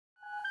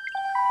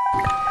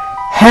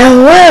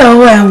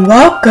Hello and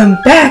welcome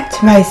back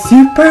to my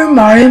Super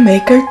Mario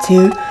Maker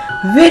 2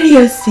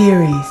 video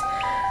series.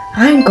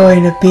 I'm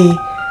going to be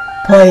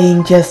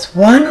playing just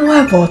one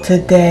level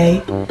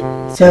today,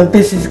 so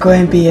this is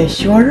going to be a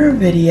shorter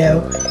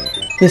video.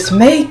 This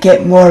may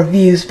get more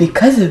views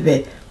because of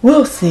it,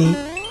 we'll see.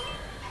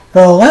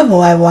 The level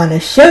I want to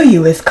show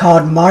you is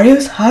called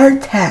Mario's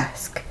Hard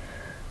Task.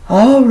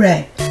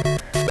 Alright.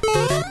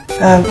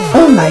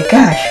 Oh my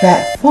gosh,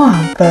 that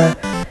swamp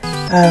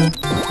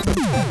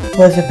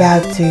was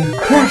about to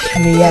crush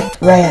me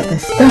right at the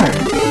start.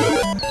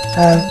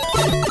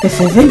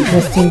 This is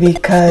interesting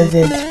because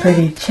it's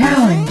pretty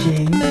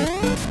challenging.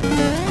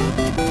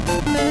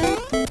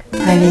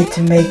 I need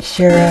to make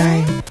sure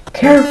I'm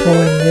careful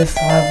in this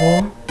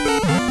level.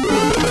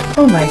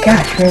 Oh my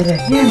gosh, there's a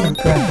hammer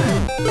brother.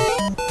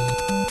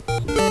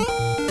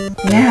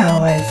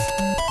 Now let's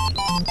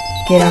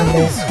get on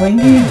the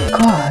swinging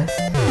claws.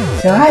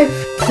 So I've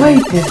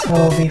played this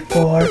level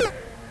before.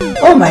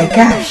 Oh my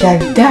gosh,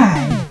 I've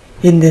died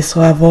in this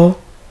level.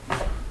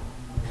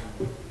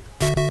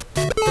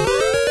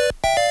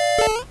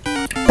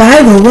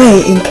 By the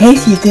way, in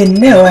case you didn't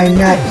know, I'm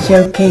not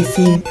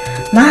showcasing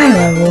my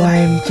level,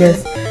 I'm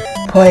just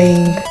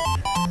playing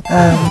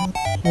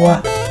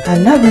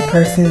another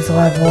person's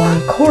level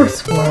on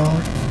Course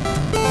World.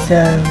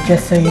 So,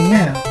 just so you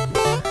know.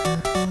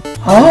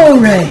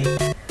 Alright,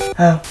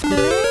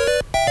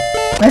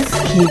 let's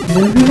keep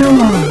moving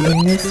along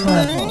in this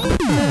level.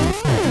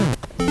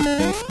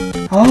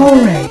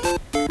 Alright.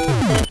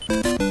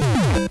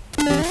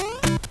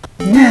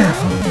 Now,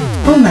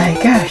 oh my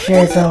gosh,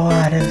 there's a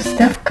lot of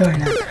stuff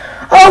going on.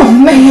 Oh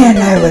man,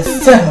 I was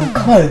so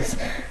close.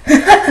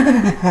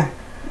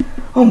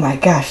 Oh my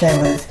gosh, I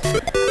was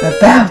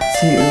about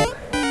to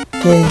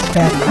get into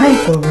that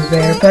pipe over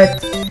there,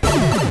 but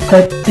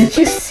did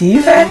you see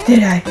that?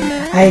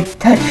 I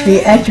touched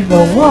the edge of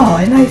a wall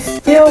and I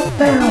still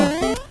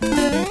fell.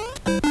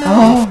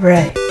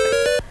 Alright.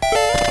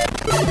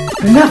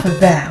 Enough of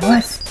that.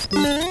 Let's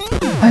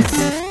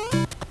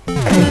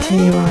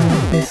continue on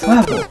with this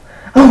level.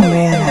 Oh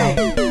man,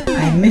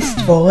 I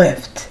missed the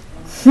lift.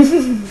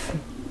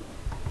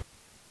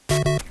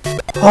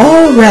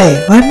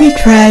 Alright, let me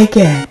try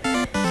again.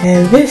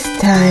 And this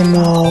time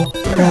I'll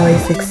probably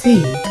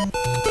succeed.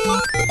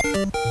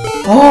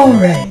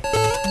 Alright,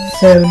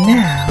 so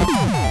now,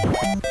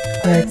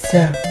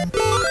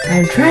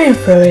 I'm trying to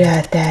throw it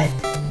at that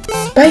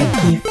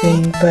spiky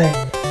thing, but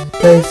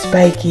those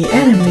spiky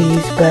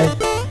enemies, but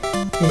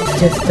it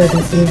just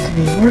doesn't seem to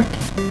be working.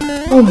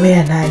 Oh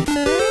man,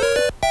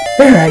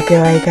 there I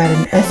go, I got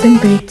an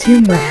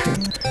SMB2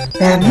 mushroom.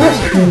 That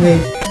mushroom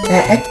is,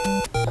 that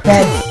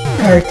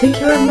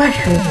particular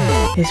mushroom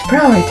is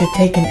probably to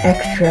take an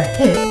extra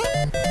hit.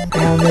 I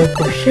don't know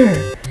for sure.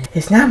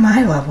 It's not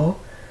my level.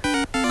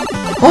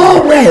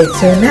 Alright,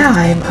 so now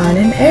I'm on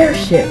an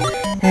airship,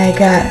 and I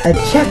got a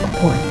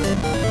checkpoint.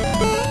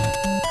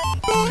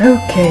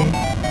 Okay.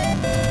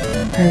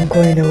 I'm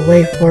going to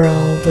wait for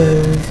all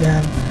those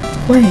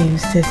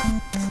flames to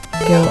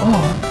go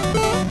off.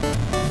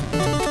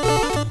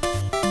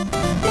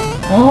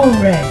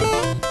 Alright.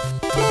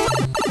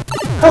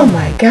 Oh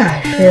my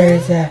gosh,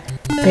 there's a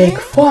big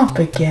swamp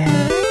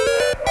again.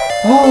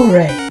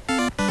 Alright,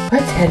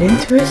 let's head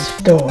into a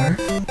store.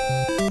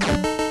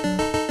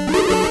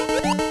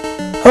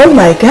 Oh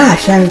my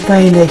gosh, I'm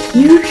fighting a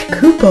huge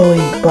Koopa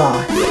Link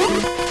boss.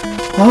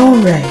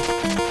 Alright.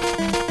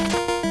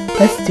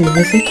 Let's do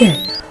this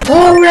again.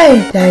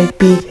 Alright, I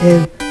beat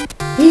him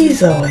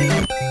easily.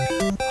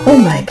 Oh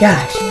my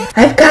gosh,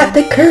 I've got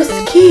the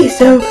cursed key,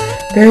 so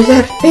there's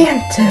that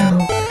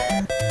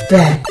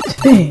that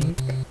thing.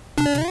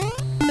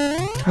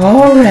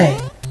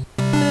 Alright.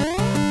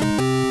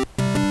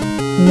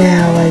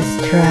 Now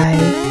let's try.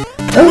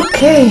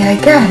 Okay, I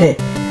got it.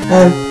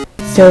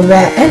 So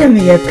that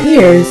enemy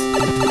appears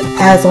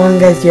as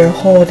long as you're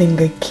holding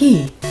a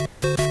key.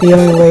 The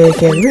only way to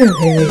get rid of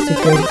him is to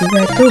go through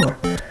that door.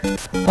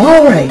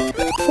 Alright.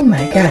 Oh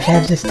my gosh, I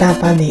have to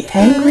stomp on the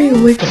angry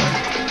wiggler.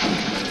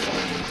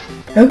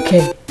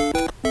 Okay.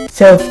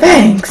 So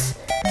thanks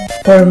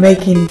for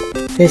making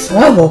this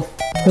level,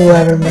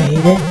 whoever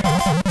made it.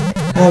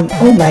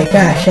 Oh my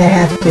gosh, I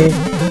have to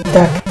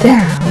duck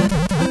down.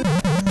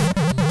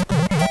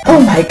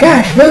 Oh my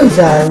gosh, those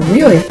are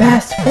really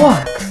fast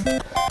blocks.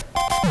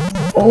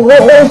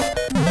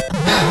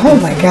 Oh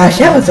my gosh,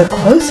 that was a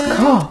close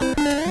call.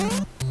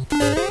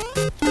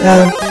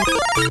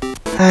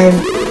 I'm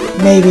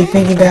maybe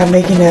thinking about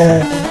making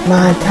a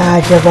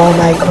montage of all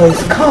my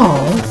close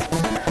calls.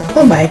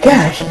 Oh my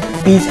gosh,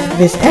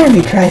 this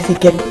enemy tries to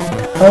get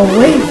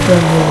away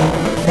from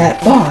me,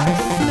 that boss.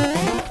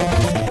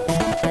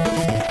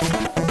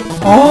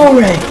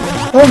 Alright,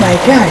 oh my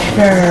gosh,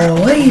 there are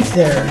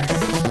lasers.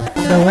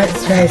 So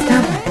let's try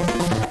stopping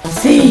it.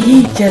 See,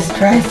 he just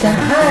tries to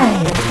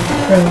hide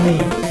from me.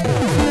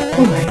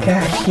 Oh my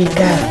gosh, he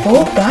got a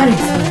full body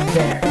slam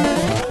there.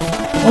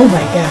 Oh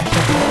my gosh.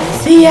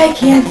 See, I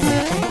can't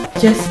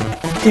just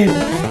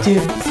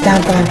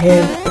stomp on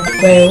him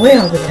right away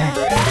all the time.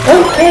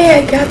 Okay,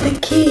 I got the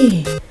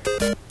key.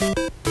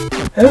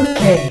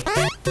 Okay.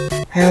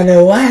 I don't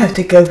know why I have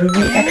to go through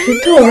the extra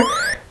door,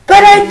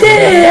 but I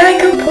did it! I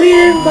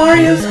completed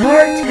Mario's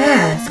hard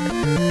task.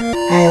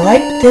 I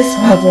like this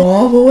level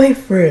all the way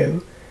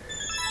through.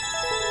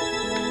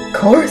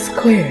 Course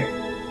clear.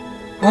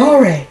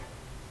 Alright.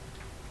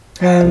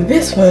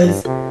 This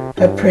was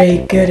a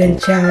pretty good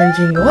and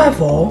challenging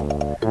level.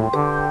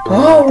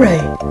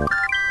 Alright.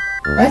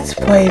 Let's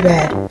play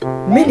that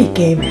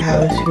minigame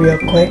house real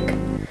quick.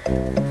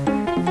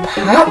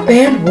 Pop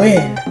and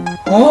win.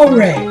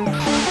 Alright.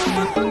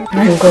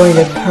 I'm going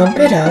to pump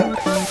it up.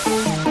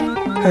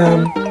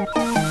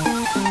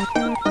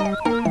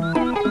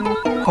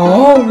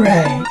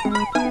 Alright.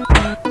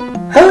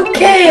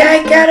 Okay,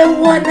 I got a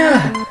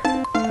 1-up.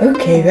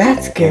 Okay,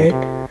 that's good.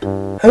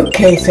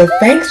 Okay, so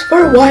thanks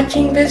for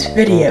watching this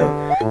video.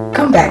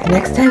 Come back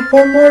next time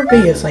for more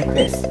videos like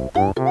this.